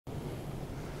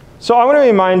So I want to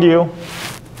remind you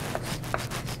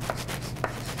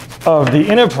of the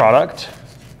inner product,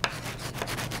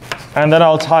 and then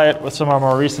I'll tie it with some of our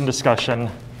more recent discussion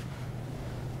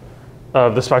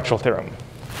of the spectral theorem.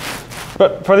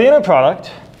 But for the inner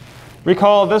product,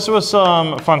 recall this was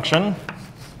some function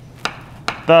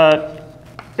that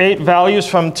ate values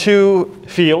from two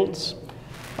fields.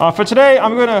 For today,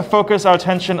 I'm going to focus our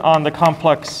attention on the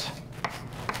complex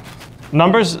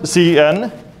numbers,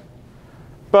 Cn,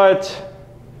 but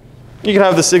you can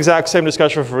have this exact same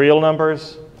discussion for real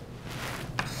numbers.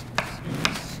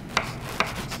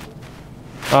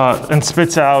 And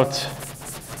spits out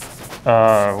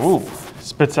a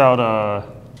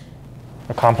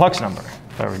complex number.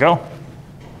 There we go.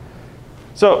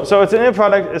 So it's an inner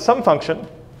product, it's some function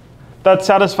that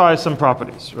satisfies some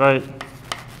properties, right?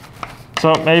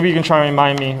 So maybe you can try and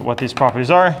remind me what these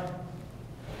properties are.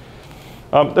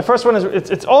 The first one is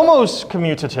it's almost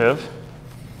commutative.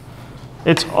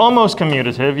 It's almost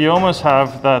commutative. You almost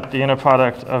have that the inner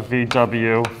product of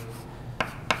VW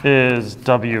is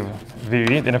WV,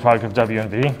 the inner product of W and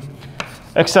V,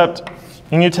 except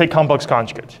you need to take complex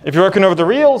conjugate. If you're working over the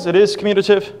reals, it is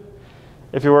commutative.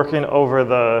 If you're working over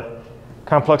the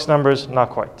complex numbers,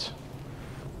 not quite.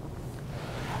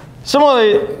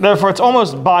 Similarly, therefore, it's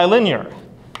almost bilinear.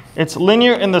 It's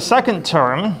linear in the second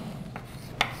term.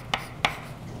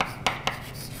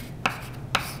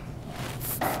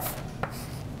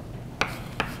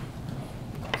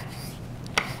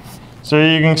 So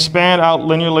you can expand out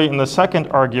linearly in the second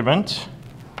argument.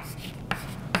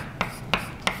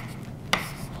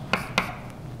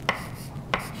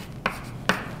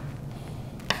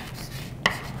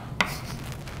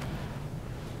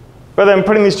 But then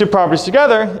putting these two properties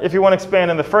together, if you want to expand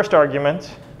in the first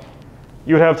argument,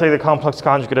 you would have to take the complex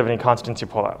conjugate of any constants you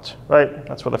pull out, right?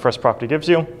 That's what the first property gives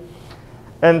you.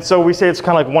 And so we say it's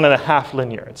kind of like 1.5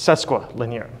 linear. It's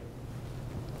sesquilinear.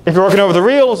 If you're working over the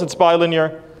reals, it's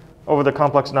bilinear. Over the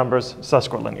complex numbers,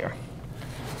 sesquilinear.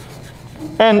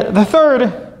 And the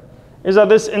third is that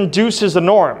this induces a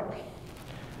norm.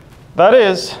 That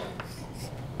is,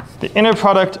 the inner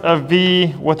product of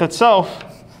V with itself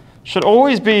should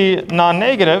always be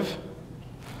non-negative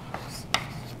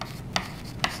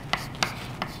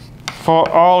for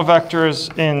all vectors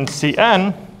in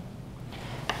Cn,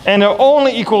 and it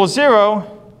only equals 0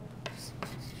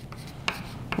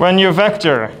 when your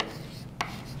vector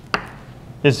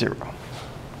is 0.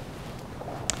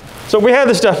 So we have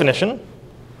this definition,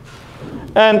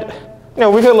 and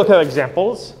we could look at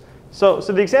examples. So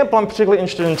the example I'm particularly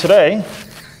interested in today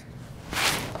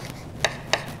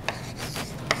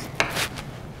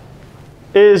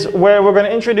is where we're going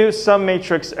to introduce some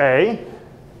matrix A,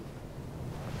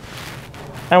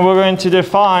 and we're going to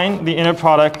define the inner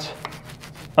product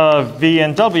of V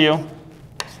and W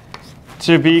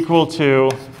to be equal to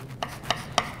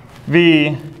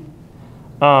V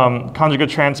conjugate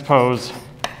transpose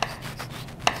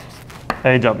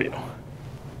AW.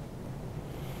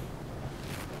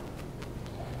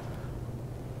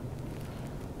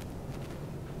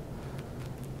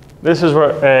 This is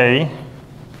where A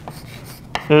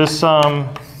is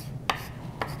some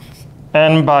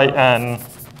n by n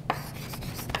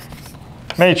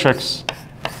matrix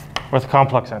with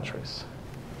complex entries.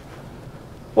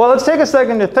 Well, let's take a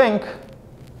second to think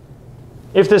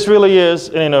if this really is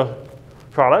an inner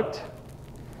product.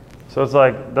 So it's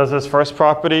like, does this first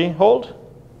property hold?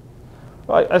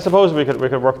 Well, I suppose we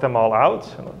could work them all out.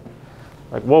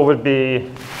 Like, what would be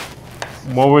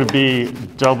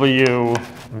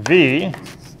WV?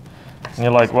 And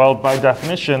you're like, well, by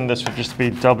definition, this would just be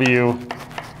W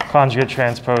conjugate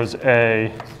transpose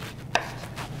A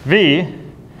V.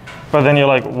 But then you're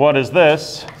like, what is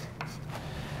this?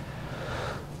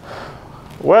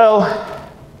 Well,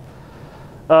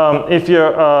 if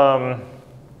you're,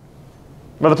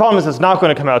 but the problem is it's not going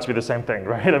to come out to be the same thing,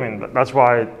 right? I mean, that's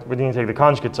why we need to take the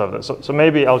conjugates of this. So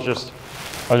maybe I'll just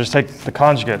take the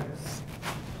conjugate,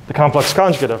 the complex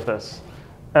conjugate of this.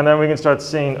 And then we can start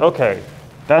seeing, okay,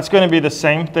 that's going to be the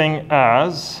same thing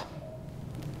as,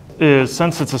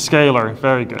 since it's a scalar,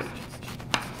 very good,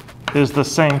 is the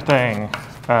same thing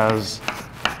as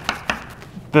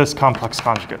this complex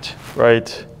conjugate,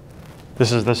 right?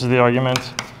 This is the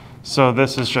argument. So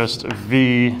this is just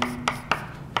V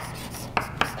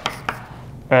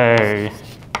A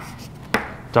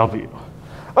W.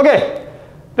 Okay,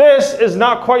 this is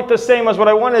not quite the same as what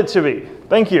I wanted it to be.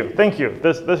 Thank you.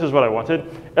 This is what I wanted.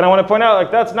 And I want to point out, like,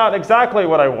 that's not exactly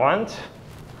what I want.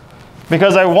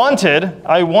 Because I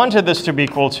wanted this to be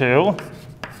equal to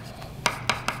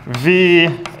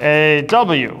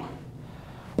VAW,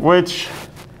 which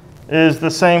is the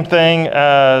same thing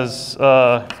as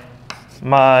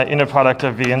my inner product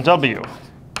of V and W.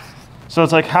 So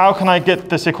it's like, how can I get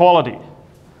this equality?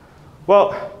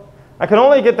 Well, I can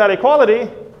only get that equality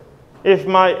if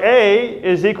my A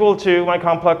is equal to my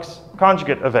complex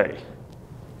conjugate of A,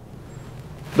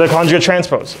 the conjugate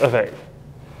transpose of A.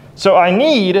 So I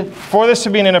need, for this to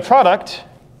be an inner product,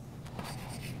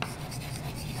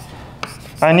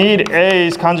 I need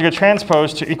A's conjugate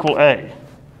transpose to equal A.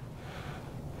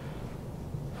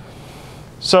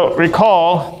 So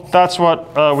recall, that's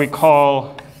what we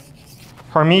call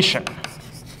Hermitian.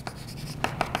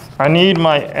 I need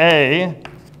my A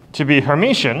to be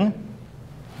Hermitian.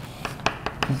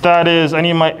 That is, I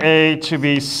need my A to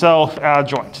be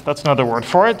self-adjoint. That's another word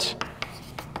for it.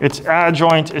 Its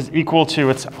adjoint is equal to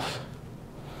itself.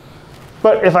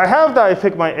 But if I have that, I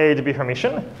pick my A to be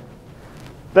Hermitian,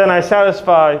 then I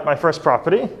satisfy my first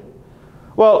property.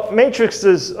 Well,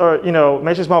 matrices, or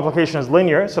matrix multiplication is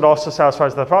linear, so it also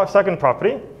satisfies the second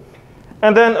property.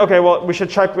 And then, okay, well, we should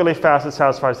check really fast it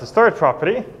satisfies this third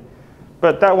property,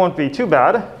 but that won't be too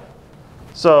bad.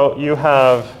 So you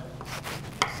have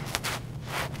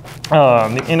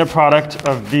the inner product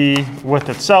of V with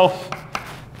itself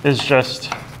is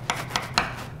just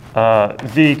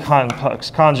V complex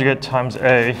conjugate times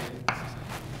A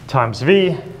times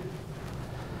V.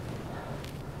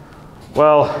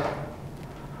 Well,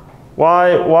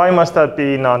 why must that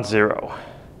be non-zero?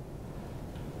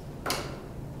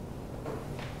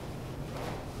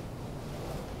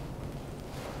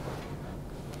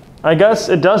 I guess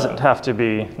it doesn't have to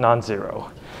be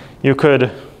non-zero. You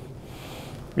could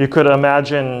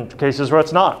imagine cases where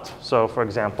it's not. So for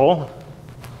example,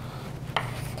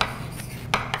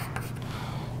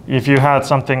 if you had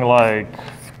something like,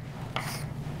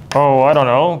 oh, I don't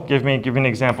know, give me an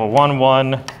example. 1,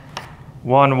 1,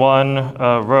 1, 1,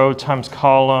 row times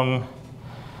column.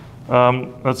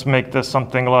 Let's make this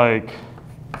something like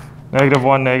 -1,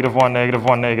 -1,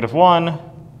 -1, -1.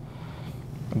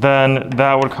 Then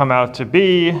that would come out to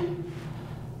be,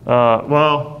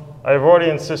 well, I've already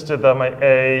insisted that my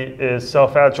A is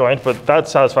self-adjoint, but that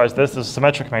satisfies this. This is a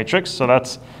symmetric matrix, so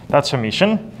that's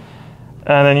Hermitian.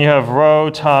 And then you have row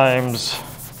times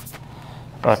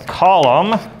a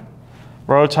column.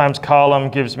 Row times column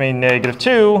gives me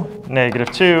 -2,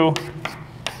 -2,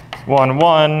 1,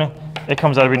 1. It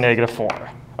comes out to be -4.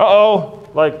 Uh-oh,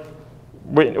 like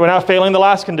we're now failing the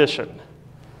last condition.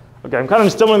 Okay, I'm kind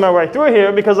of stumbling my way through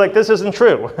here because like this isn't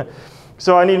true.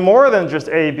 So I need more than just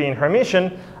A being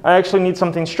Hermitian. I actually need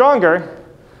something stronger.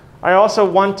 I also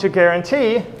want to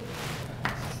guarantee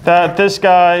that this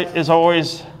guy is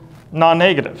always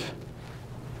non-negative.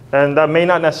 And that may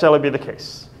not necessarily be the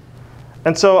case.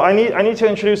 And so I need to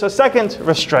introduce a second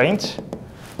restraint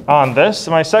on this.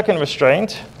 My second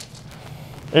restraint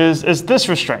is this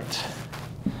restraint.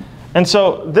 And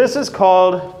so this is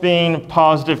called being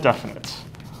positive definite.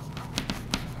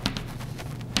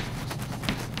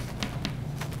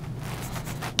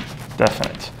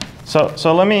 Definite.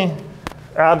 So let me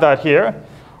add that here,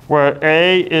 where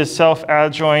A is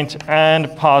self-adjoint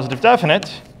and positive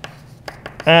definite.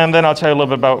 And then I'll tell you a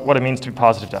little bit about what it means to be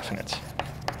positive definite.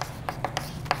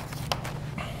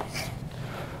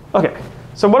 Okay,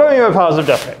 so what do I mean by positive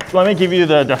definite? Let me give you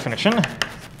the definition.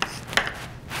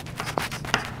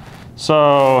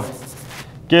 So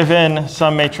given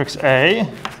some matrix A,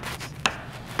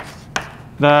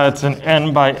 that's an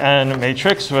n by n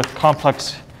matrix with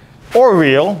complex or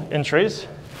real entries,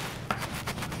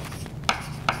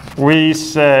 we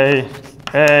say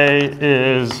A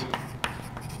is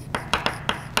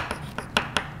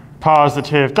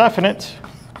positive definite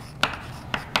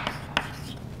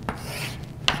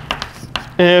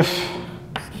if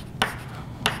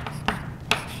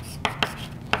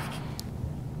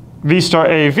V star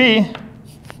AV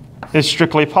is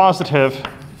strictly positive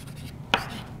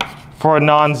for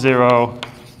non-zero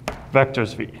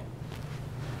vectors V,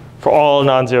 for all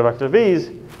non-zero vector V's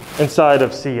inside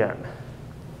of Cn.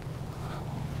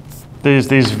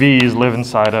 These V's live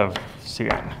inside of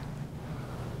Cn.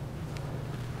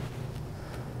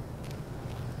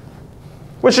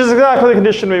 Which is exactly the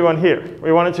condition we want here.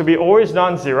 We want it to be always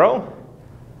non-zero,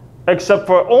 except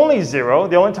for only 0.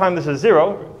 The only time this is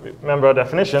 0, remember our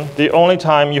definition, the only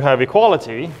time you have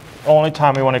equality, only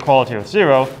time we want equality with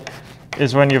 0,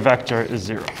 is when your vector is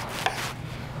 0.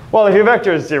 Well, if your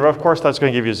vector is 0, of course that's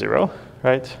going to give you 0,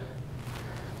 right?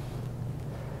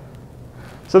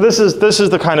 So this is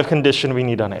the kind of condition we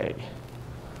need on A.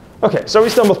 Okay, so we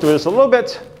stumbled through this a little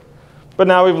bit, but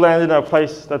now we've landed in a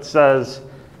place that says,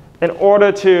 in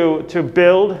order to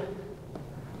build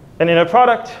an inner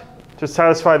product to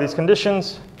satisfy these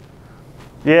conditions,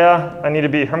 yeah, I need to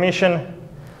be Hermitian,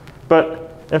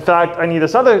 but In fact, I need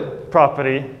this other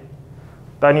property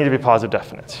that I need to be positive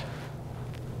definite.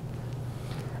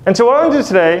 And so what I'm going to do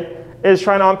today is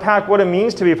try and unpack what it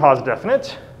means to be positive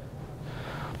definite.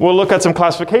 We'll look at some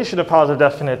classification of positive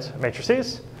definite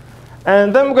matrices.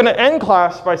 And then we're going to end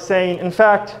class by saying, in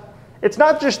fact, it's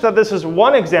not just that this is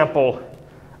one example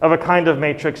of a kind of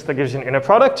matrix that gives you an inner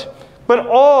product, but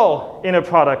all inner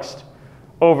products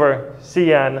over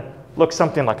Cn look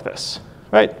something like this,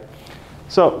 right?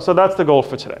 So that's the goal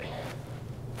for today.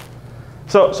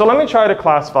 So let me try to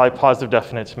classify positive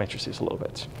definite matrices a little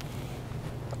bit.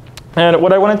 And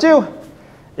what I want to do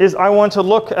is I want to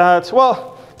look at,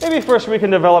 well, maybe first we can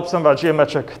develop some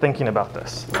geometric thinking about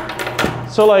this.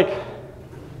 So like,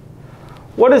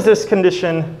 what is this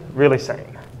condition really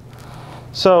saying?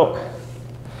 So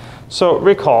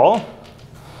recall,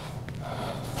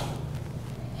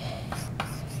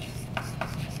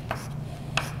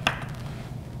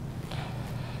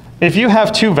 if you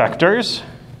have two vectors,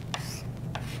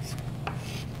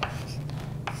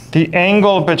 the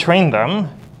angle between them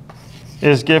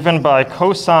is given by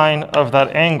cosine of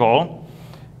that angle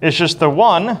is just the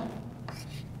one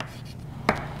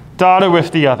dotted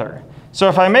with the other. So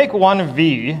if I make one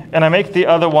v and I make the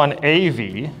other one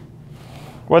av,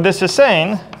 what this is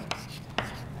saying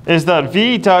is that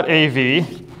v dot av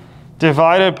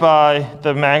divided by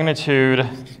the magnitude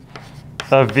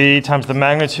of v times the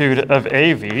magnitude of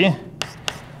av,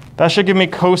 that should give me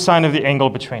cosine of the angle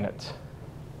between it.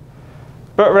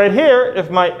 But right here, if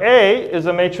my A is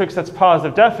a matrix that's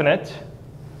positive definite,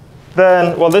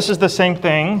 then, well, this is the same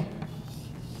thing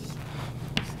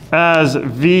as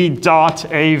V dot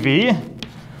AV,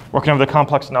 working over the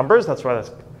complex numbers. That's why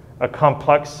that's a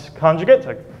complex conjugate,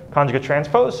 a conjugate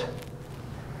transpose.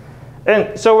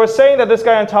 And so we're saying that this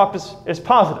guy on top is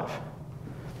positive,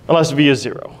 unless V is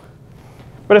 0.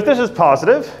 But if this is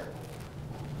positive,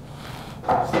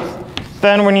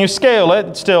 then when you scale it,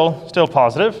 it's still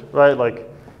positive, right? Like,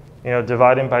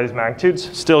 dividing by these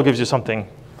magnitudes still gives you something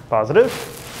positive.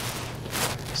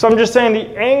 So I'm just saying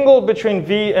the angle between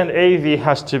V and AV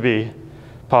has to be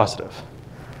positive.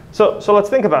 So let's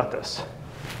think about this.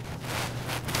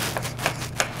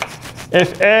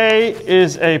 If A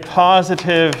is a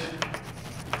positive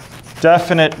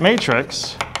definite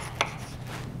matrix,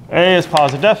 A is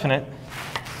positive definite,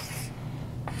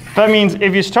 that means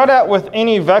if you start out with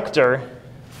any vector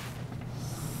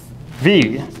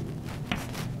V,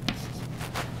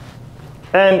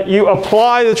 and you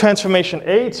apply the transformation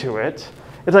A to it,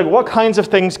 it's like, what kinds of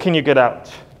things can you get out?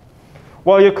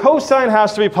 Well, your cosine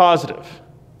has to be positive.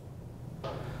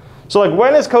 So like,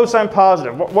 when is cosine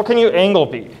positive? What can your angle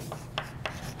be?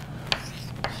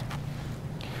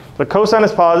 The cosine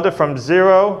is positive from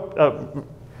 0,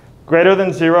 greater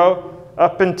than 0,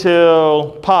 up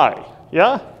until pi,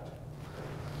 yeah?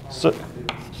 So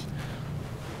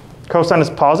cosine is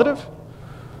positive?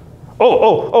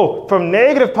 From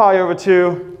negative pi over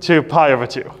 2 to pi over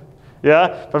 2.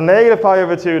 Yeah? From negative pi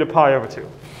over 2 to pi over 2.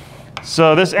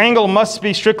 So this angle must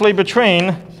be strictly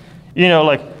between,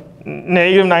 like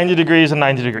negative 90 degrees and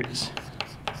 90 degrees.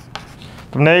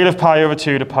 From negative pi over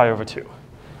 2 to pi over 2.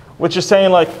 Which is saying,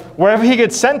 like, wherever he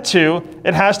gets sent to,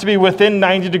 it has to be within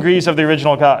 90 degrees of the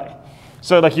original guy.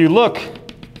 So like, you look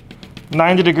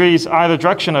 90 degrees either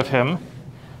direction of him,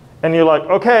 and you're like,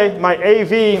 okay, my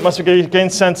AV must be getting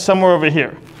sent somewhere over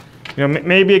here.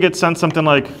 Maybe it gets sent something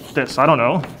like this, I don't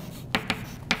know.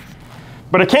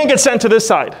 But it can't get sent to this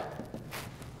side.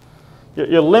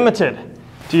 You're limited.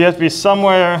 So you have to be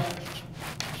somewhere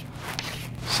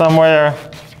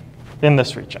in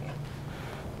this region.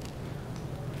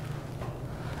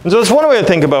 And so that's one way to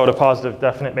think about what a positive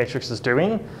definite matrix is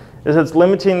doing, is it's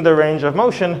limiting the range of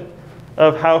motion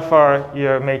of how far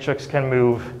your matrix can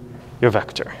move your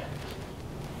vector.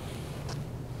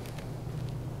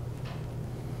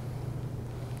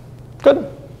 Good?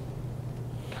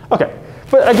 Okay.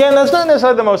 But again, that's not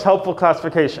necessarily the most helpful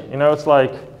classification. It's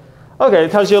like, okay,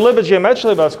 it tells you a little bit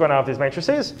geometrically about what's going on with these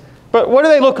matrices, but what do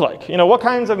they look like? What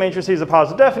kinds of matrices are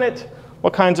positive definite?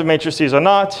 What kinds of matrices are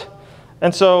not?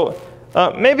 And so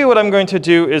maybe what I'm going to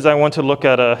do is I want to look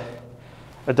at a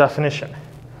definition.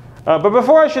 But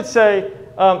before I should say,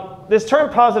 this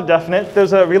term positive definite,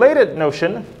 there's a related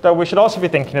notion that we should also be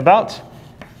thinking about,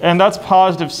 and that's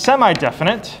positive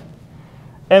semi-definite.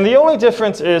 And the only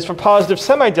difference is for positive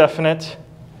semi-definite,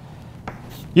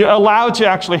 you're allowed to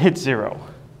actually hit 0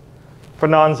 for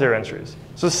non-zero entries.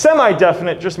 So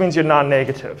semi-definite just means you're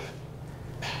non-negative.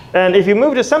 And if you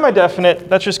move to semi-definite,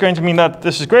 that's just going to mean that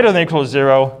this is greater than or equal to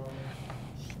 0.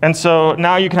 And so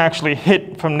now you can actually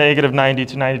hit from negative 90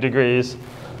 to 90 degrees.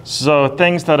 So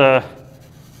things that are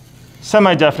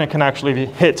semi-definite can actually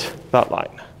hit that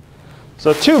line.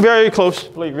 So two very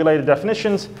closely related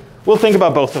definitions. We'll think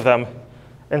about both of them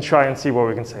and try and see what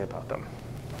we can say about them.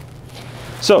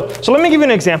 So let me give you an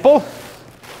example.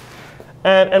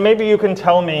 And maybe you can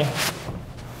tell me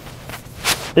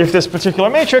if this particular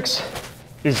matrix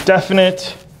is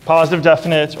definite, positive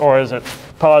definite, or is it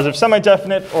positive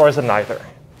semi-definite, or is it neither?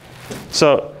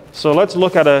 So let's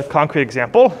look at a concrete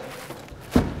example.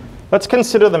 Let's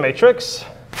consider the matrix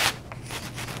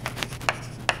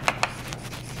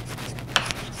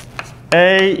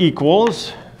A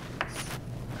equals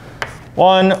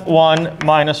 1, 1,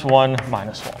 minus 1,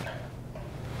 minus 1.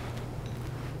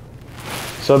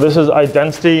 So this is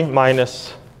identity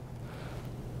minus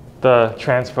the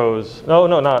transpose. No,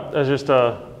 not. It's just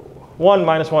a 1,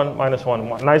 minus 1, minus 1,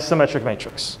 1. Nice symmetric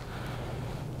matrix.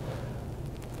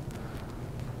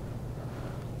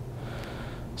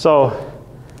 So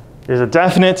is a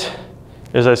definite,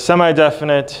 is a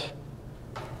semi-definite,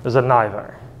 is a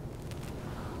neither.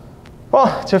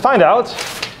 Well, to find out,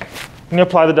 you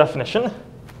apply the definition.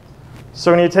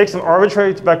 So when you take some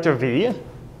arbitrary vector v,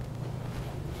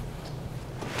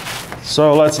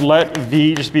 so let's let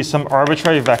v just be some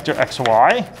arbitrary vector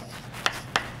xy.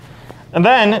 And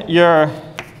then your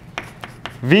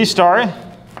v star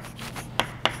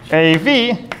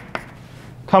av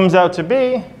comes out to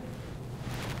be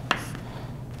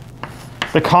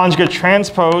the conjugate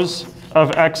transpose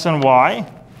of x and y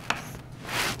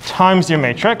times your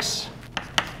matrix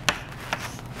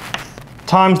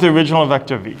times the original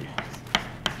vector v.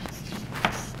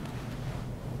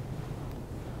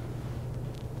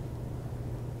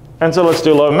 And so let's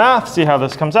do a little math, see how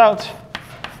this comes out.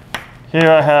 Here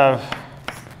I have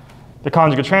the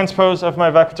conjugate transpose of my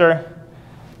vector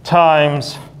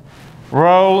times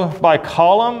row by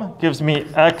column gives me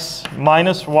x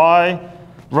minus y.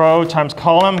 Row times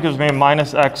column gives me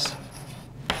minus x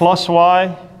plus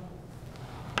y.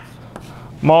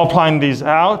 Multiplying these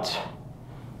out,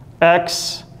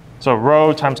 x, so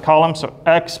row times column, so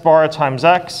x bar times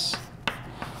x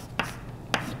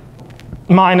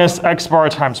minus x bar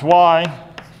times y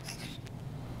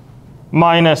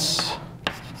minus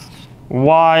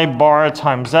y bar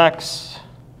times x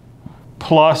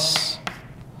plus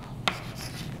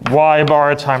y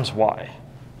bar times y.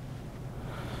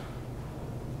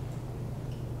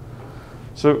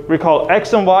 So recall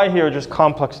x and y here are just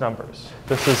complex numbers.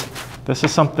 This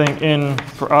is something in,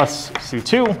 for us,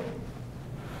 C2.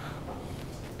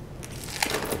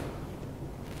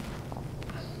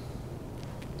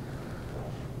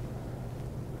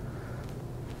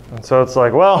 And so it's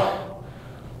like, well,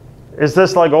 is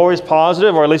this like always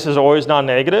positive, or at least is it always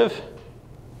non-negative?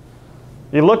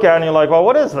 You look at it and you're like, well,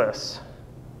 what is this?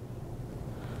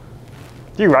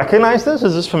 Do you recognize this?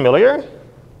 Is this familiar?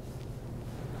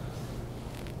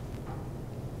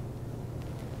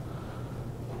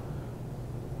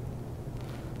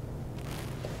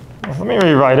 Let me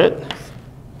rewrite it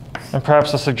in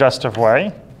perhaps a suggestive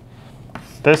way.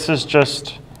 This is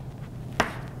just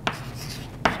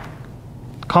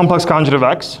complex conjugate of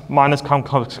x minus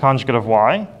complex conjugate of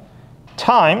y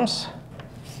times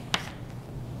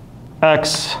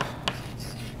x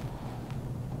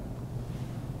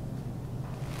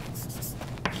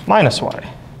minus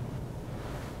y.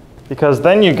 Because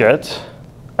then you get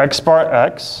x bar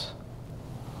x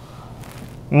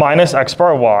minus x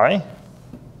bar y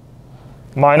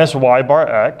minus y bar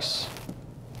x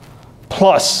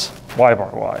plus y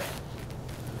bar y.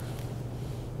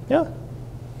 Yeah.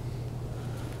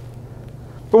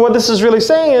 But what this is really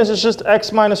saying is it's just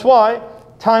x minus y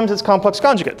times its complex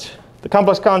conjugate. The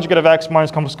complex conjugate of x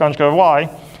minus complex conjugate of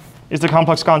y is the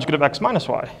complex conjugate of x minus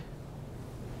y.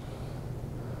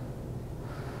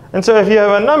 And so if you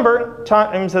have a number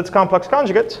times its complex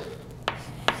conjugate,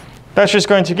 that's just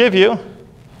going to give you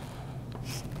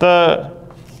the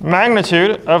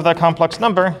magnitude of that complex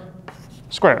number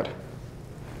squared.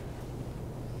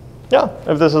 Yeah,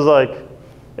 if this is like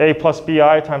a plus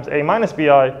bi times a minus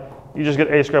bi, you just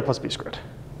get a squared plus b squared.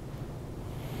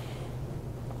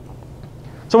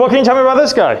 So what can you tell me about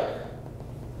this guy?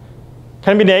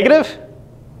 Can it be negative?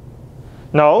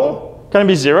 No. Can it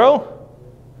be 0?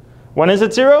 When is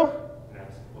it 0?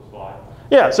 X plus y.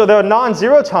 Yeah, so there are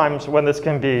non-zero times when this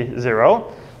can be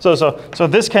 0. So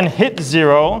this can hit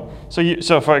 0.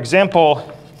 So for example,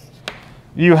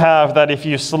 you have that if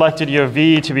you selected your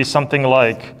v to be something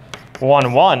like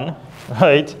 1, 1,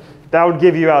 right? That would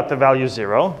give you out the value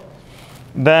 0.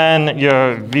 Then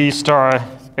your v star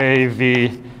av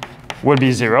would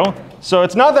be 0. So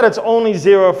it's not that it's only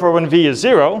 0 for when v is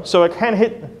 0. So it can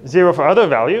hit 0 for other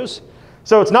values.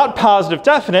 So it's not positive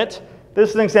definite. This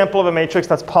is an example of a matrix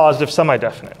that's positive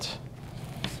semi-definite.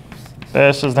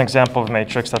 This is an example of a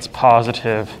matrix that's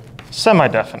positive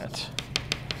semi-definite.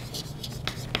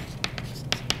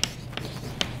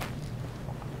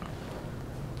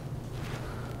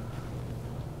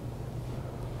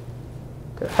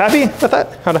 Happy with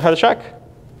that? How to check?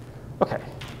 Okay.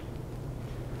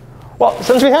 Well,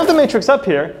 since we have the matrix up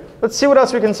here, let's see what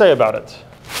else we can say about it.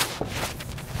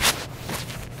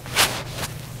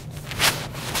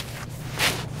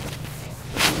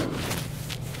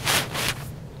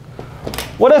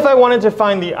 What if I wanted to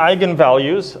find the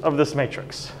eigenvalues of this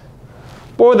matrix?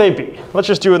 What would they be? Let's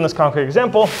just do it in this concrete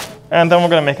example, and then we're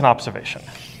going to make an observation.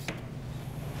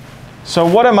 So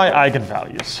what are my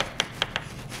eigenvalues?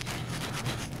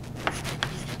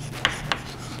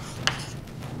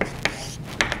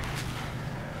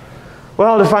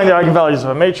 Well, to find the eigenvalues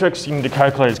of a matrix, you need to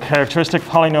calculate its characteristic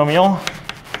polynomial,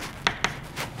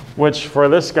 which for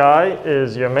this guy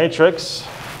is your matrix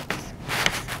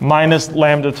minus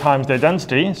lambda times their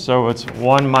density. So it's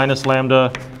 1 minus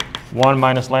lambda, 1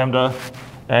 minus lambda,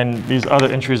 and these other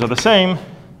entries are the same.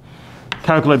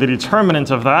 Calculate the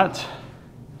determinant of that.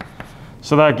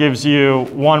 So that gives you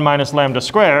 1 minus lambda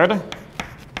squared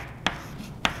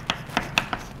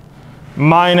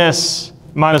minus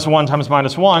 1 times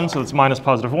minus 1, so it's minus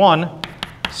positive 1.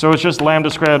 So it's just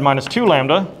lambda squared minus 2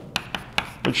 lambda,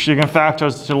 which you can factor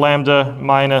to lambda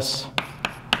minus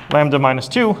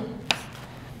 2.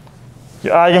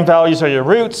 Your eigenvalues are your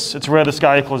roots. It's where this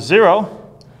guy equals 0.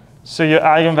 So your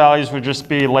eigenvalues would just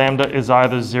be lambda is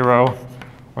either 0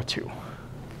 or 2.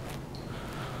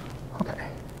 Okay.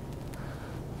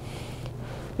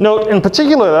 Note in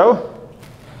particular, though,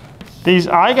 these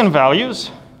eigenvalues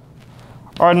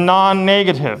are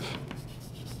non-negative.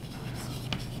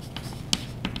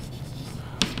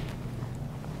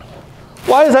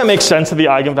 Why does that make sense that the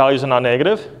eigenvalues are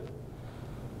non-negative?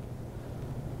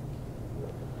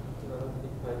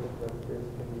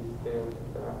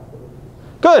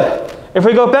 Good. If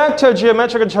we go back to a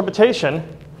geometric interpretation,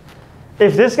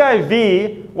 if this guy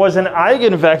V was an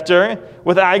eigenvector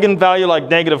with eigenvalue like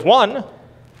 -1,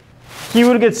 he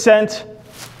would get sent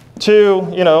to,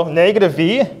 negative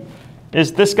V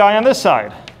is this guy on this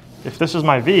side. If this is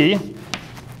my V,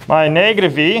 my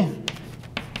negative V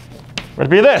would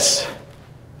be this.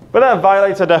 But that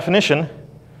violates our definition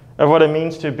of what it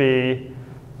means to be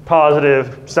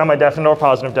positive semi-definite or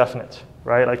positive definite,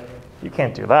 right? Like, you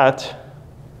can't do that.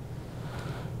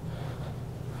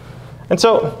 And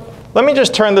so let me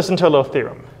just turn this into a little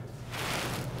theorem.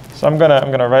 So I'm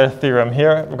gonna write a theorem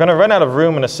here. We're gonna run out of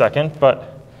room in a second,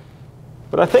 but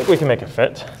I think we can make it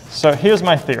fit. So here's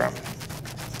my theorem.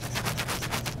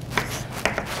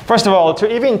 First of all, to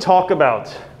even talk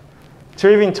about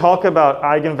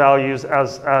eigenvalues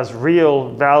as real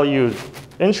valued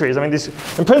entries, I mean,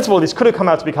 in principle, these could have come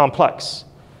out to be complex.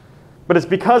 But it's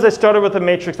because I started with a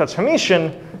matrix that's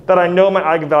Hermitian that I know my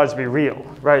eigenvalues to be real,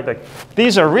 right? Like,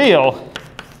 these are real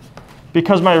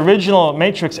because my original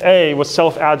matrix A was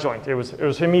self-adjoint. It was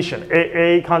Hermitian.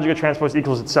 A conjugate transpose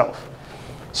equals itself.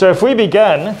 So if we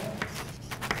begin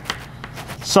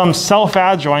some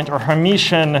self-adjoint or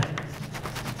Hermitian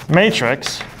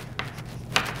matrix,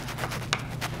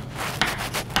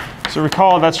 so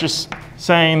recall that's just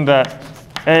saying that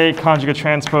A conjugate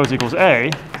transpose equals A.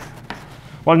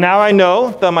 Well, now I know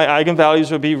that my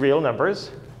eigenvalues would be real numbers.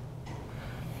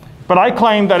 But I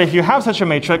claim that if you have such a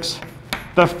matrix,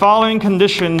 the following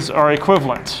conditions are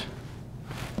equivalent.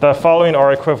 The following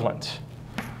are equivalent.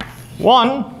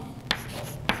 1,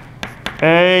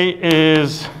 A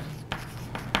is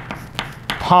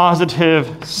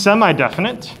positive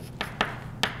semi-definite.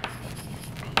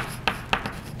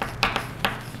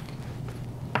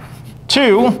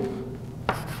 2,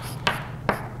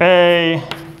 A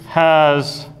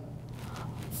has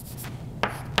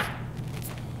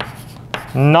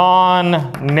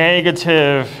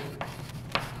non-negative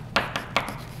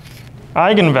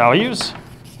eigenvalues.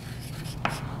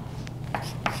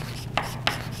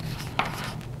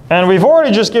 And we've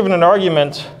already just given an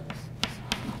argument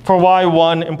for why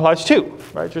 1 implies 2,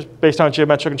 right? Just based on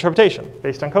geometric interpretation,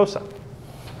 based on cosine.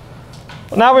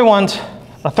 Well, now we want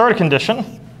a third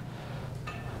condition.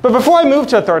 But before I move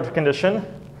to a third condition,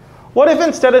 what if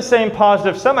instead of saying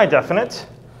positive semi-definite,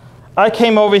 I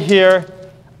came over here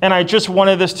and I just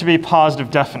wanted this to be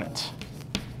positive definite?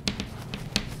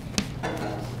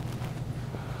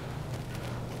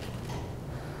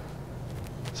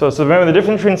 So remember, the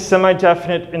difference between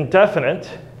semi-definite and definite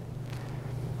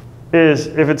is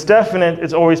if it's definite,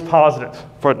 it's always positive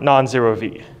for non-zero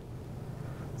V.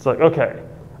 It's like, okay,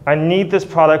 I need this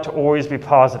product to always be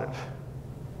positive.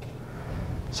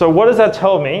 So what does that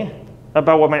tell me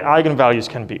about what my eigenvalues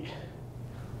can be?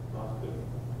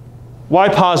 Why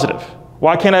positive?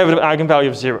 Why can't I have an eigenvalue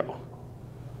of 0?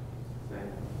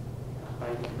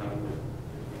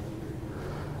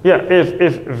 Yeah,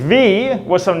 if V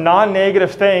was some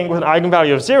non-negative thing with an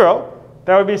eigenvalue of 0,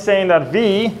 that would be saying that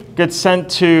V gets sent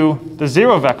to the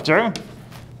 0 vector.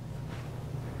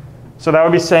 So that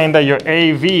would be saying that your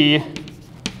AV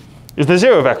is the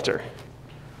 0 vector.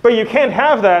 But you can't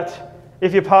have that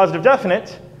if you're positive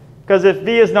definite, because if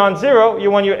V is non-zero,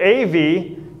 you want your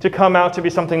AV to come out to be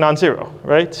something non-zero,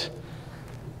 right?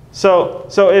 So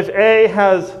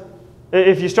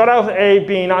if you start out with A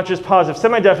being not just positive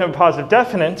semi-definite, but positive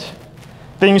definite,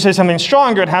 then you say something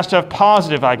stronger, it has to have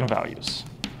positive eigenvalues.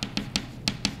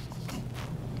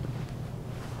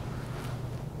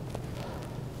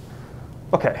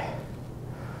 Okay.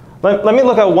 Let me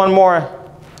look at one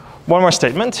more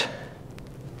statement.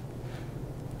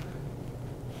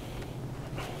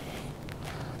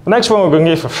 The next one we're going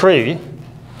to give for free.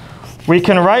 We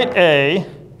can write A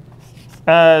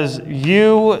as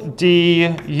U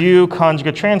d U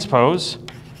conjugate transpose,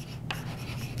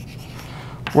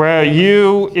 where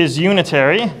U is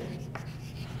unitary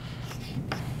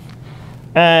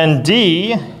and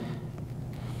D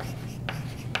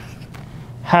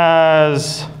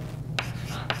has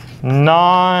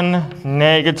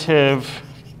non-negative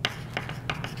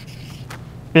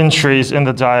entries in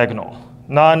the diagonal.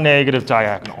 Non-negative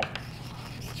diagonal.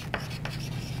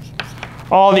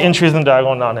 All the entries in the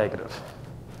diagonal are non-negative.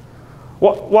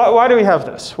 Why do we have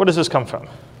this? Where does this come from?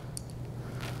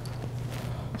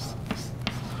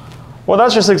 Well,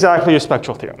 that's just exactly your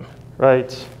spectral theorem,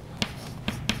 right?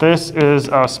 This is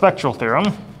our spectral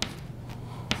theorem,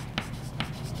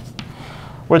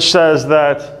 which says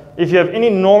that if you have any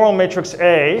normal matrix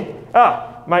A,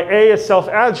 my A is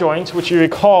self-adjoint, which you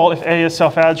recall, if A is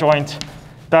self-adjoint,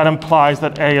 that implies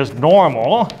that A is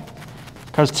normal,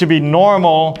 because to be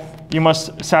normal, you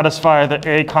must satisfy that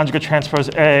A conjugate transpose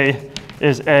A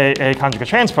is A conjugate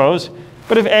transpose.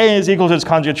 But if A is equal to its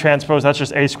conjugate transpose, that's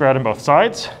just A squared on both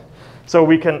sides. So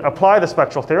we can apply the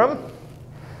spectral theorem.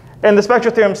 And the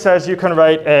spectral theorem says you can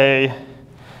write A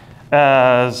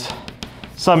as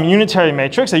some unitary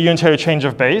matrix, a unitary change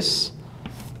of base,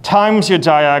 times your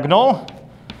diagonal,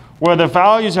 where the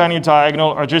values on your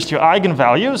diagonal are just your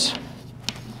eigenvalues,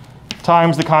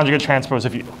 times the conjugate transpose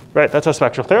of U. Right, that's our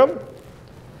spectral theorem.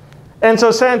 And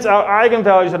so since our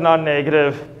eigenvalues are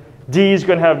non-negative, D is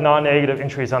going to have non-negative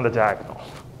entries on the diagonal.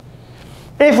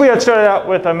 If we had started out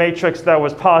with a matrix that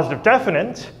was positive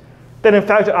definite, then in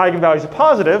fact our eigenvalues are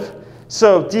positive.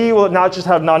 So D will not just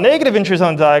have non-negative entries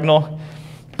on the diagonal,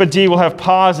 but D will have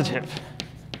positive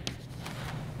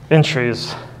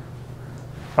entries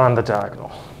on the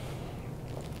diagonal.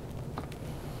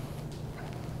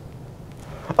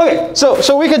 Okay,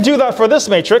 so we could do that for this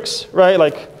matrix, right?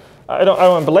 Like, I don't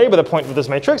want to belabor the point of this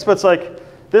matrix, but it's like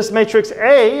this matrix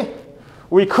A,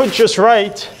 we could just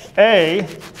write A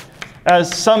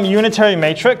as some unitary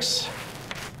matrix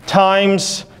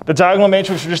times the diagonal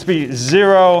matrix would just be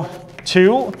 0,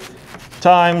 2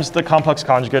 times the complex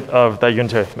conjugate of that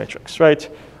unitary matrix, right?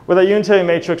 With a unitary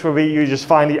matrix where you just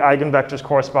find the eigenvectors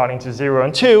corresponding to 0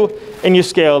 and 2, and you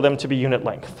scale them to be unit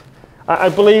length. I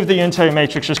believe the unitary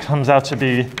matrix just comes out to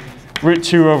be root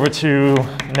 2 over 2,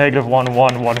 negative 1,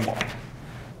 1, 1, 1.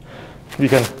 You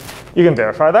can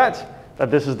verify that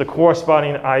this is the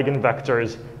corresponding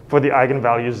eigenvectors for the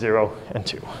eigenvalues 0 and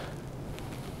 2.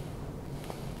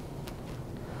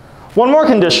 One more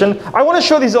condition. I want to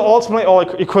show these are ultimately all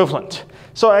equivalent.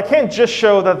 So I can't just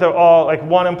show that they're all, like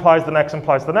one implies the next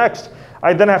implies the next.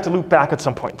 I then have to loop back at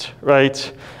some point,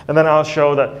 right? And then I'll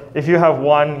show that if you have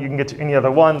one, you can get to any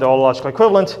other one. They're all logically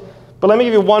equivalent. But let me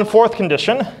give you one fourth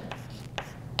condition.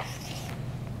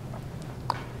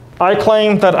 I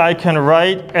claim that I can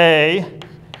write A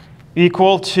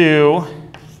equal to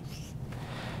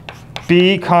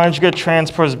B conjugate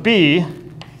transpose B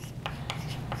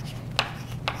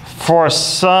for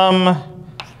some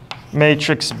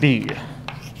matrix B.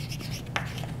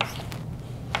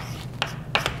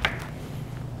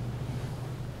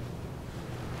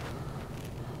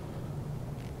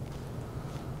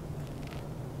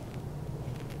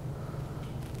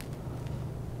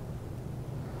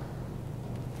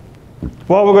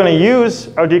 Well, we're going to use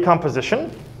our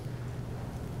decomposition.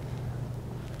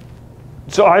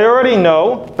 So I already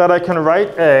know that I can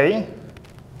write A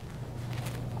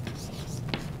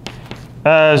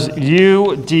as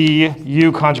U d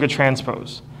U conjugate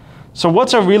transpose. So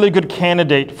what's a really good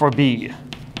candidate for B?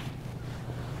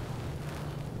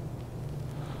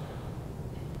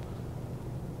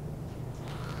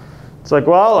 It's like,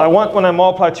 well, I want when I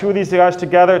multiply two of these guys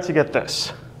together to get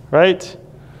this, right?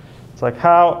 It's like,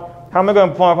 how how am I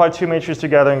going to multiply two matrices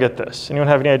together and get this? Anyone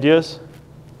have any ideas?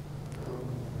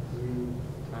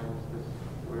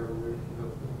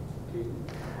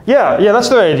 Yeah, that's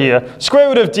the idea. Square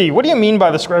root of d. What do you mean by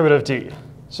the square root of d?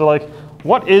 So like,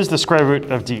 what is the square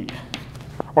root of d?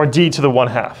 Or d to the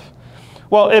 1/2?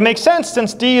 Well, it makes sense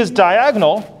since d is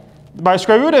diagonal. By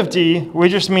square root of d, we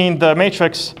just mean the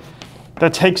matrix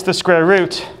that takes the square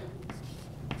root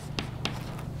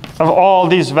of all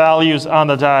these values on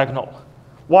the diagonal.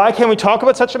 Why can we talk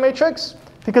about such a matrix?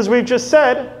 Because we've just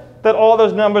said that all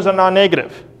those numbers are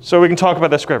non-negative. So we can talk about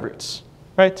their square roots,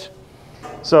 right?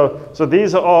 So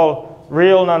these are all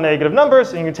real non-negative numbers,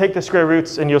 and you can take the square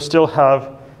roots and you'll still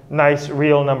have nice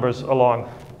real numbers along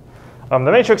the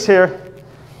matrix here.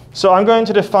 So I'm going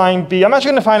to define b. I'm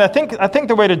actually going to find, I think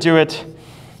the way to do it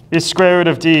is square root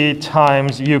of d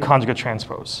times u conjugate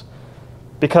transpose.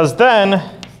 Because then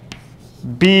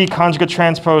b conjugate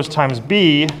transpose times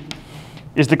b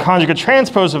is the conjugate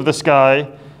transpose of this guy,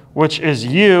 which is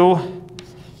u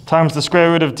times the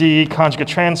square root of d conjugate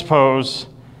transpose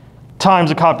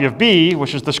times a copy of b,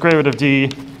 which is the square root of d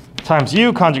times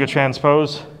u conjugate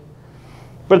transpose.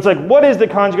 But it's like, what is the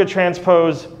conjugate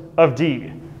transpose of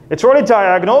d? It's already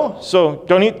diagonal, so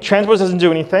transpose doesn't do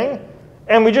anything.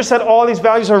 And we just said all these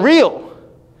values are real.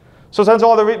 So since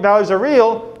all the values are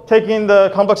real, taking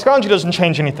the complex conjugate doesn't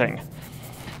change anything.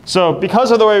 So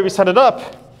because of the way we set it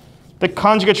up, the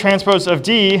conjugate transpose of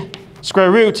d,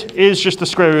 square root, is just the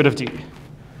square root of d.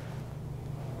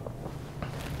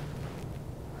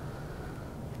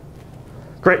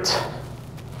 Great.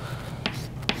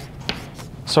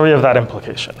 So we have that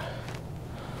implication.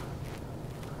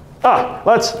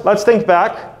 Let's think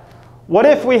back. What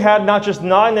if we had not just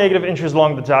non-negative entries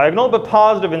along the diagonal, but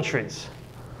positive entries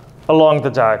along the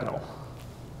diagonal?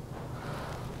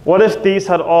 What if these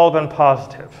had all been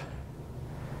positive?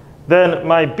 Then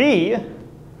my b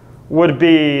would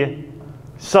be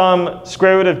some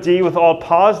square root of d with all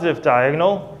positive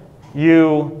diagonal,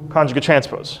 u conjugate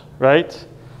transpose, right?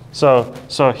 So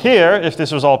here, if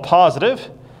this was all positive,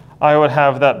 I would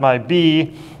have that my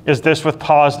b is this with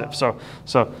positive. So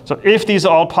if these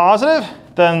are all positive,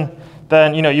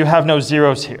 then you have no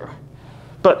zeros here.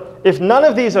 But if none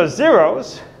of these are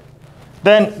zeros,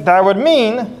 then that would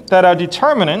mean that our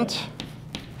determinant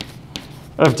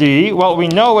of d, well, we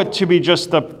know it to be just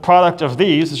the product of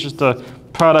these. It's just the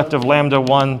product of lambda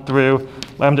 1 through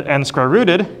lambda n square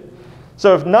rooted.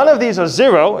 So if none of these are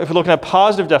 0, if we're looking at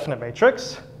positive definite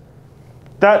matrix,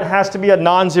 that has to be a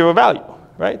non-zero value,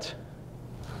 right?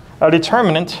 Our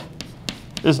determinant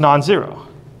is non-zero.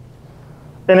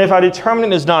 And if our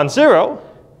determinant is non-zero,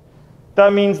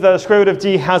 that means that the square root of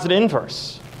d has an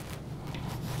inverse.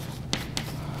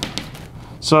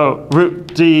 So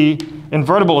root d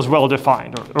invertible is well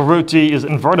defined, or root d is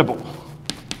invertible.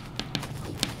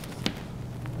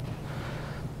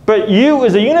 But u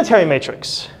is a unitary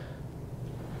matrix.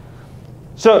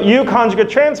 So u conjugate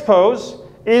transpose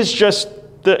is just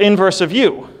the inverse of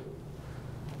u.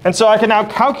 And so I can now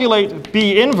calculate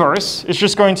b inverse. It's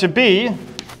just going to be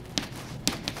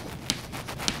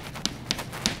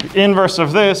the inverse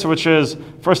of this, which is,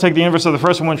 first take the inverse of the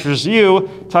first one, which is u,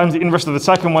 times the inverse of the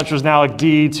second one, which is now like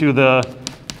d to the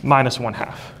minus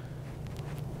 1/2.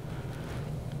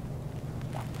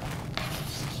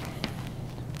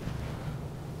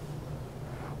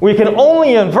 We can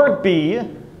only invert b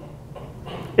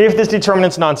if this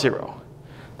determinant's non-zero.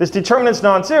 This determinant's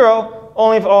non-zero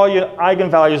only if all your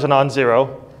eigenvalues are non-zero,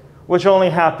 which only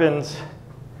happens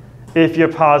if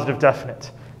you're positive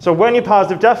definite. So when you're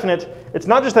positive definite, it's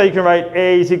not just that you can write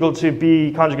A is equal to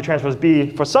B conjugate transpose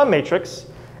B for some matrix.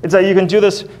 It's that you can do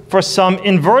this for some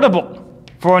invertible,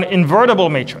 for an invertible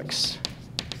matrix.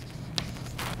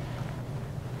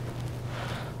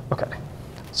 Okay,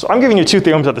 so I'm giving you two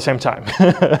theorems at the same time.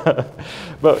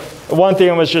 But one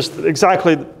theorem is just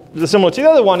exactly similar to the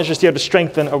other one, is just you have to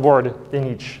strengthen a word in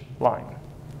each line.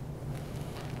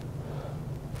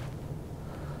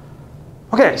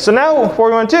 Okay, so now what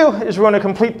we want to do is we want to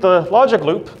complete the logic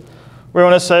loop. We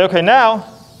want to say, okay, now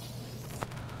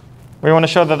we want to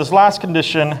show that this last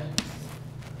condition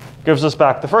gives us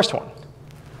back the first one.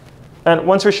 And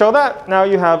once we show that, now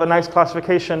you have a nice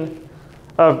classification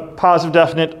of positive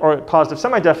definite or positive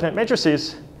semi-definite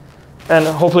matrices, and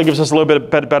hopefully gives us a little bit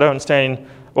better understanding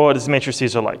of what these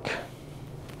matrices are like.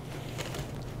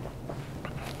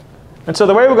 And so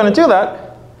the way we're going to do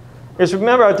that is,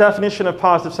 remember our definition of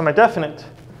positive semi-definite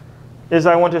is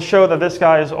I want to show that this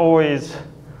guy is always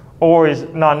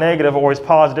non-negative, always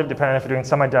positive, depending if you're doing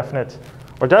semi-definite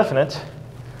or definite.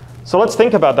 So let's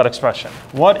think about that expression.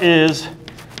 What is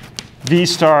V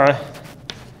star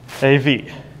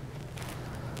AV?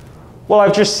 Well,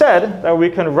 I've just said that we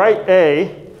can write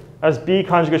A as B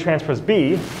conjugate transpose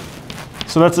B.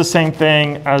 So that's the same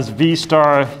thing as V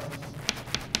star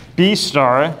B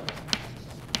star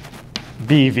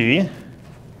BV.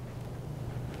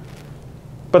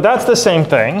 But that's the same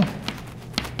thing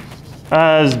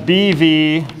as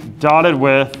BV dotted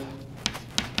with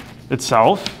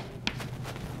itself.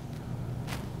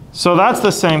 So that's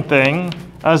the same thing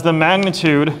as the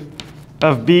magnitude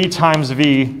of B times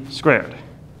V squared.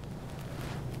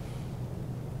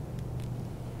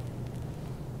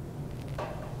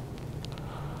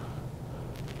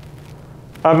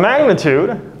 A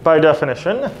magnitude, by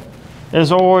definition,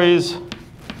 is always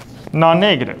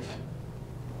non-negative.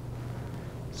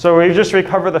 So we just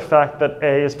recover the fact that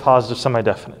A is positive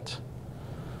semi-definite.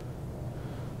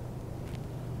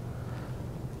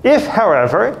 If,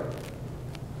 however,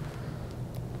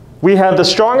 we had the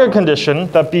stronger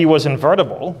condition that B was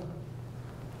invertible,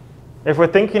 if we're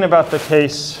thinking about the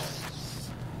case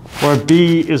where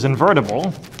B is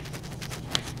invertible,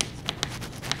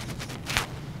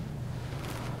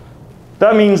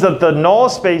 that means that the null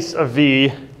space of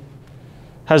V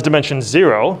has dimension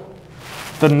 0.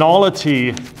 The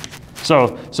nullity,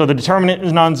 so the determinant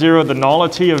is non-zero, the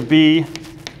nullity of B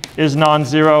is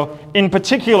non-zero. In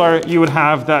particular, you would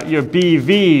have that your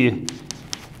BV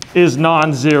is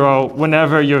non-zero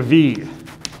whenever your V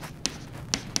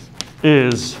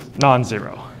is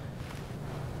non-zero.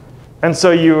 And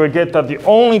so you would get that the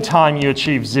only time you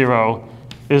achieve 0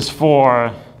 is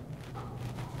for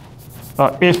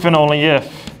if and only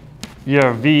if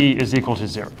your V is equal to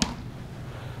 0,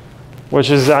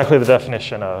 which is exactly the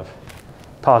definition of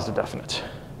positive definite.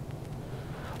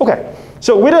 Okay,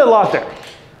 so we did a lot there.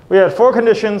 We had 4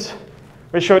 conditions.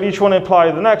 We showed each one apply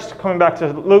to the next, coming back to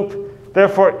the loop.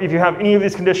 Therefore, if you have any of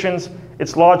these conditions,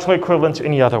 it's logically equivalent to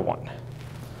any other one.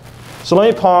 So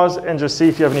let me pause and just see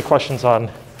if you have any questions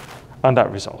on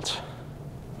that result.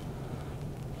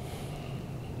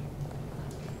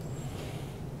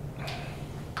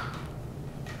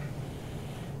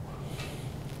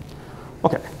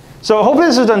 Okay, so hopefully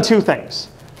this has done 2 things.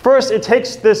 First, it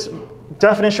takes this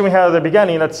definition we had at the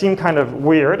beginning that seemed kind of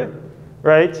weird,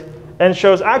 right? And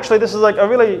shows actually this is like a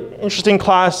really interesting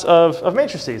class of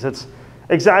matrices. It's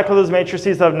exactly those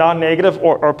matrices that have non-negative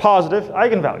or positive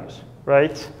eigenvalues,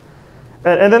 right?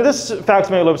 And then this fact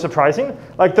may be a little bit surprising.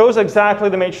 Like those are exactly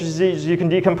the matrices you can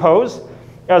decompose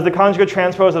as the conjugate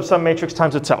transpose of some matrix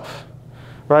times itself,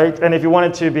 right? And if you want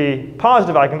it to be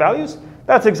positive eigenvalues,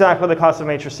 that's exactly the class of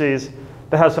matrices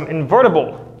that has some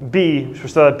invertible B,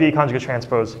 so that B conjugate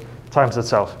transpose times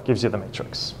itself gives you the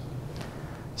matrix.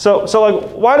 So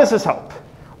like, why does this help?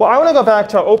 Well, I want to go back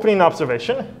to our opening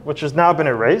observation, which has now been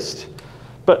erased.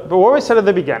 But what we said at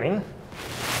the beginning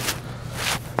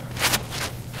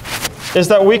is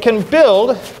that we can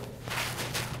build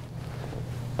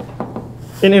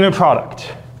an inner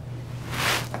product.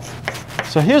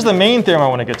 So here's the main theorem I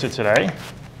want to get to today.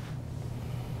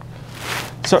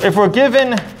 So if we're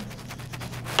given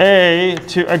A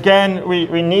to, again,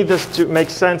 we need this to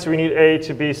make sense. We need A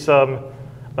to be some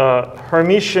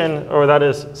Hermitian, or that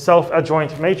is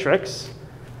self-adjoint matrix.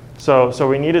 So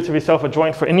we need it to be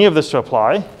self-adjoint for any of this to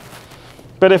apply.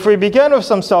 But if we begin with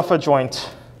some self-adjoint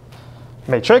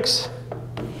matrix,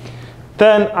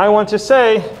 then I want to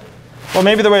say, well,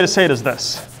 maybe the way to say it is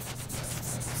this.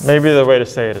 Maybe the way to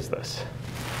say it is this.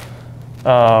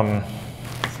 The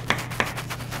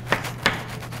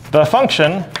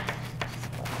function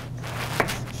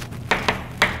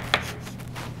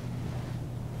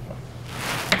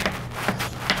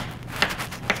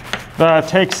that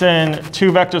takes in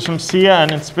 2 vectors from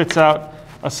Cn and spits out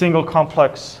a single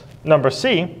complex number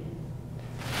C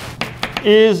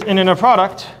is an inner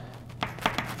product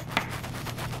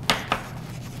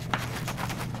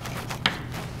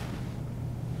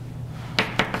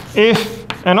if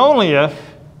and only if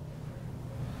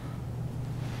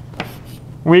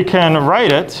we can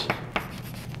write it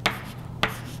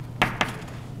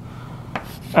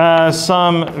as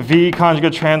some V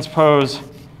conjugate transpose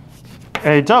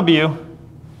AW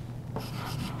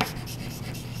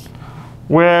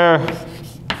where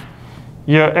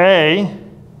your A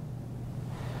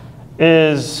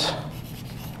is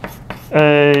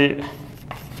a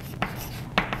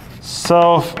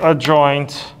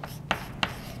self-adjoint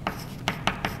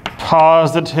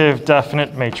positive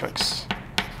definite matrix.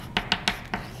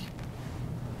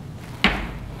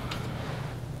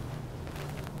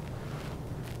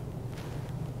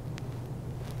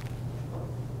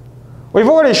 We've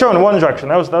already shown one direction.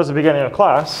 That was the beginning of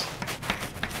class.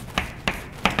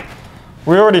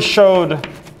 We already showed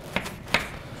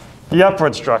the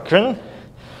upwards direction,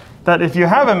 that if you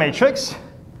have a matrix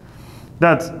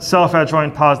that's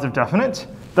self-adjoint positive definite,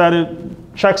 that it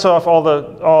checks off all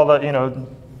the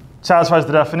satisfies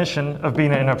the definition of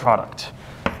being an inner product.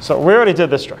 So we already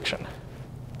did this direction.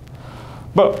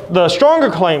 But the stronger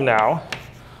claim now,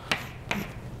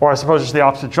 or I suppose just the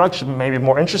opposite direction, maybe a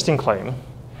more interesting claim,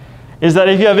 is that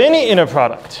if you have any inner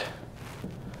product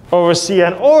over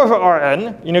Cn or over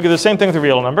Rn, you get the same thing with the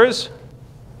real numbers,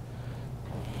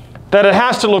 that it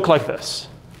has to look like this.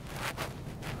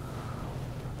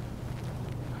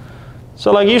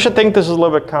 So you should think this is a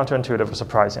little bit counterintuitive or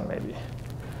surprising maybe.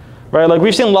 Right?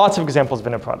 We've seen lots of examples of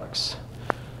inner products.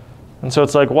 And so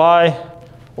it's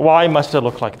why must it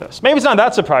look like this? Maybe it's not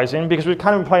that surprising because we've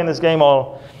kind of been playing this game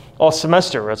all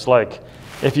semester. It's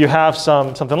if you have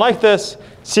something like this,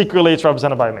 secretly it's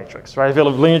represented by a matrix, right? If you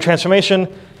have a linear transformation,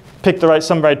 pick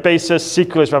some right basis,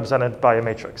 secretly it's represented by a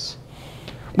matrix.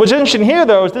 What's interesting here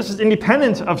though is this is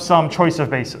independent of some choice of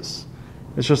basis.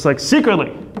 It's just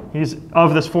secretly he's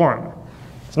of this form.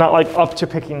 It's not up to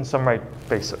picking some right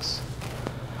basis.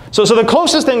 So the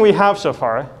closest thing we have so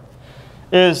far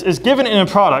is given in a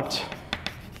product,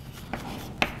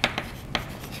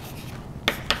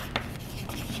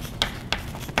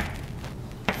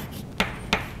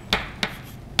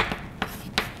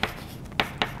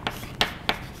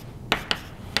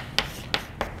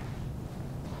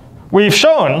 we've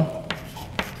shown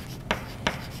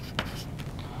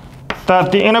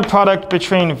that the inner product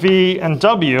between V and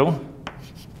W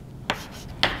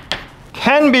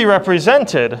can be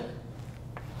represented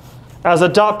as a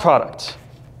dot product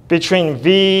between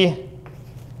V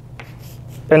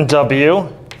and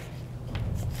W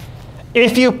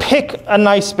if you pick a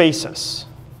nice basis.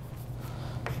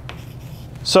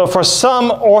 So for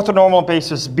some orthonormal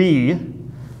basis B,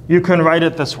 you can write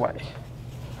it this way.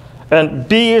 And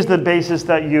B is the basis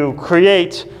that you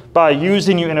create by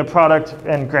using your inner product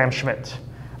and Gram-Schmidt.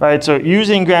 Right? So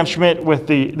using Gram-Schmidt with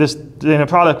the inner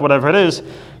product, whatever it is,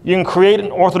 you can create an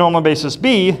orthonormal basis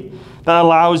B that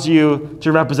allows you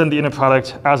to represent the inner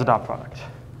product as a dot product.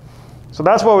 So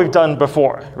that's what we've done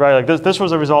before. Right? This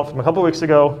was a result from a couple of weeks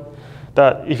ago,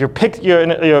 that if you pick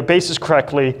your basis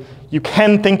correctly, you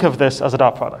can think of this as a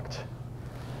dot product.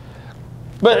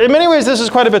 But in many ways, this is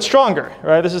quite a bit stronger,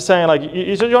 right? This is saying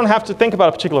you don't have to think about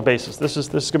a particular basis. This is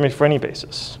going to be for any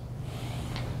basis.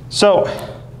 So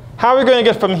how are we going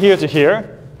to get from here to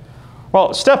here?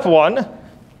 Well, step one,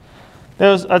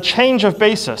 there's a change of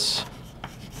basis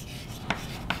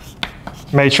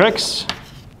matrix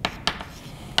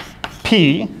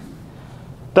P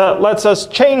that lets us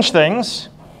change things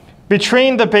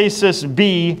between the basis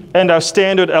B and our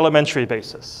standard elementary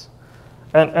basis.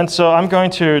 And so I'm going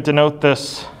to denote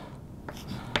this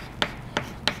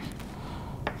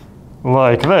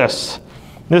like this.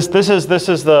 This is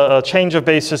the change of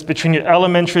basis between your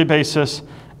elementary basis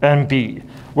and B,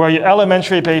 where your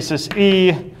elementary basis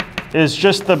E is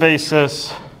just the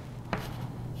basis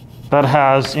that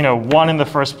has 1 in the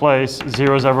first place,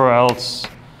 0s everywhere else,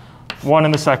 1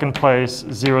 in the second place,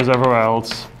 0s everywhere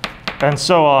else, and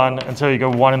so on until you get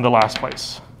 1 in the last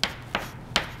place.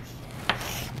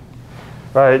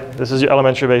 Right? This is your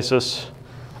elementary basis.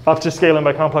 Up to scaling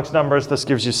by complex numbers, this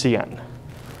gives you Cn.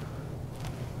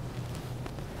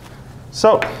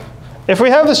 So if we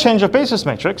have this change of basis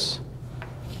matrix,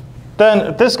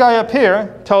 then this guy up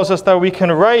here tells us that we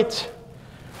can write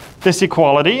this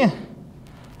equality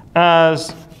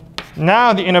as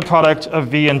now the inner product of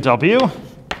V and W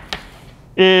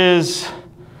is,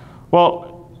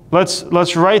 well,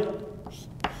 let's write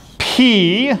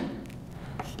P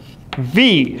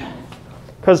V.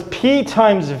 Because P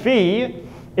times V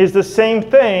is the same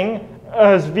thing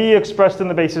as V expressed in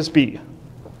the basis B.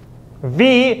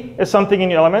 V is something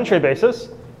in your elementary basis.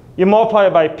 You multiply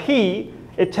it by P,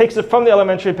 it takes it from the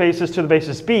elementary basis to the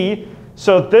basis B.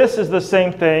 So this is the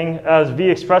same thing as V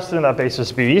expressed in that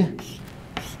basis B,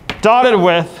 dotted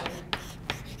with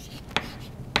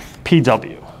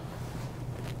PW.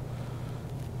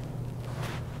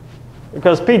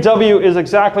 Because PW is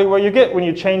exactly what you get when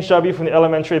you change W from the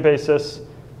elementary basis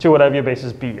to whatever your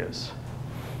basis B is.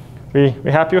 We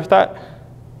happy with that?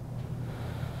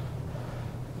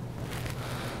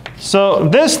 So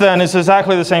this then is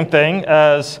exactly the same thing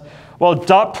as, well,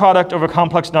 dot product over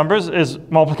complex numbers is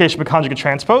multiplication by conjugate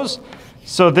transpose.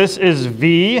 So this is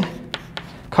V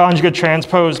conjugate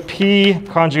transpose P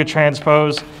conjugate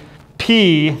transpose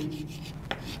P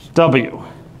W.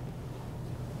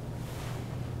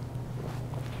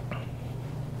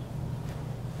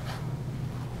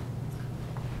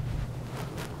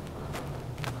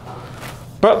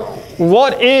 But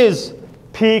what is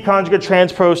P conjugate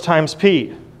transpose times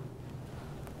P?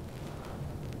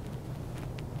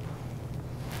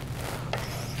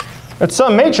 It's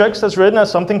some matrix that's written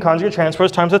as something conjugate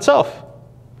transpose times itself.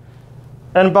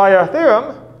 And by our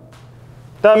theorem,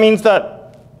 that means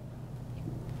that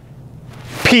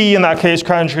P, in that case,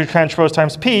 conjugate transpose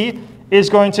times P, is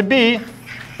going to be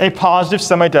a positive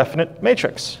semi-definite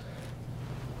matrix.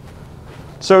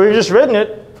 So we've just written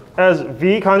it as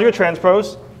V conjugate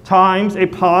transpose times a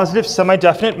positive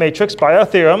semi-definite matrix by our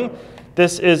theorem.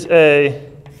 This is a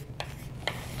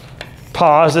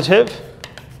positive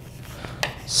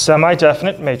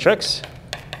semi-definite matrix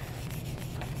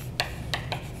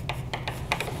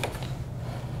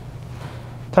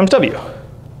times W.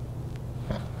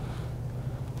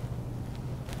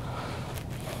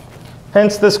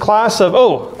 Hence this class of,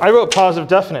 oh, I wrote positive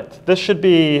definite. This should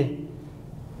be,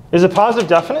 is it positive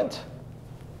definite?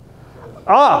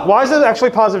 Ah, why is it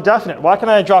actually positive definite? Why can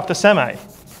I drop the semi?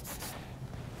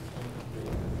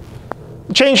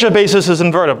 Change of basis is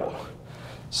invertible.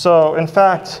 So in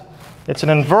fact, it's an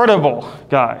invertible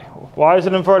guy. Why is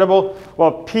it invertible?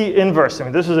 Well, P inverse, I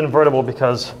mean, this is invertible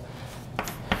because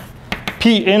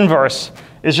P inverse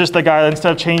is just the guy that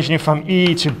instead of changing it from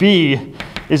E to B,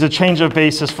 is a change of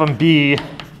basis from B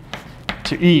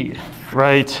to E,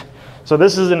 right? So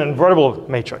this is an invertible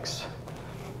matrix.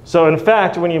 So in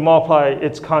fact, when you multiply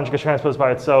its conjugate transpose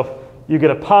by itself, you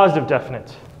get a positive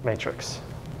definite matrix.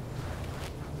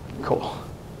 Cool.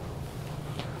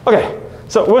 Okay,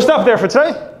 so we'll stop there for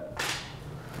today.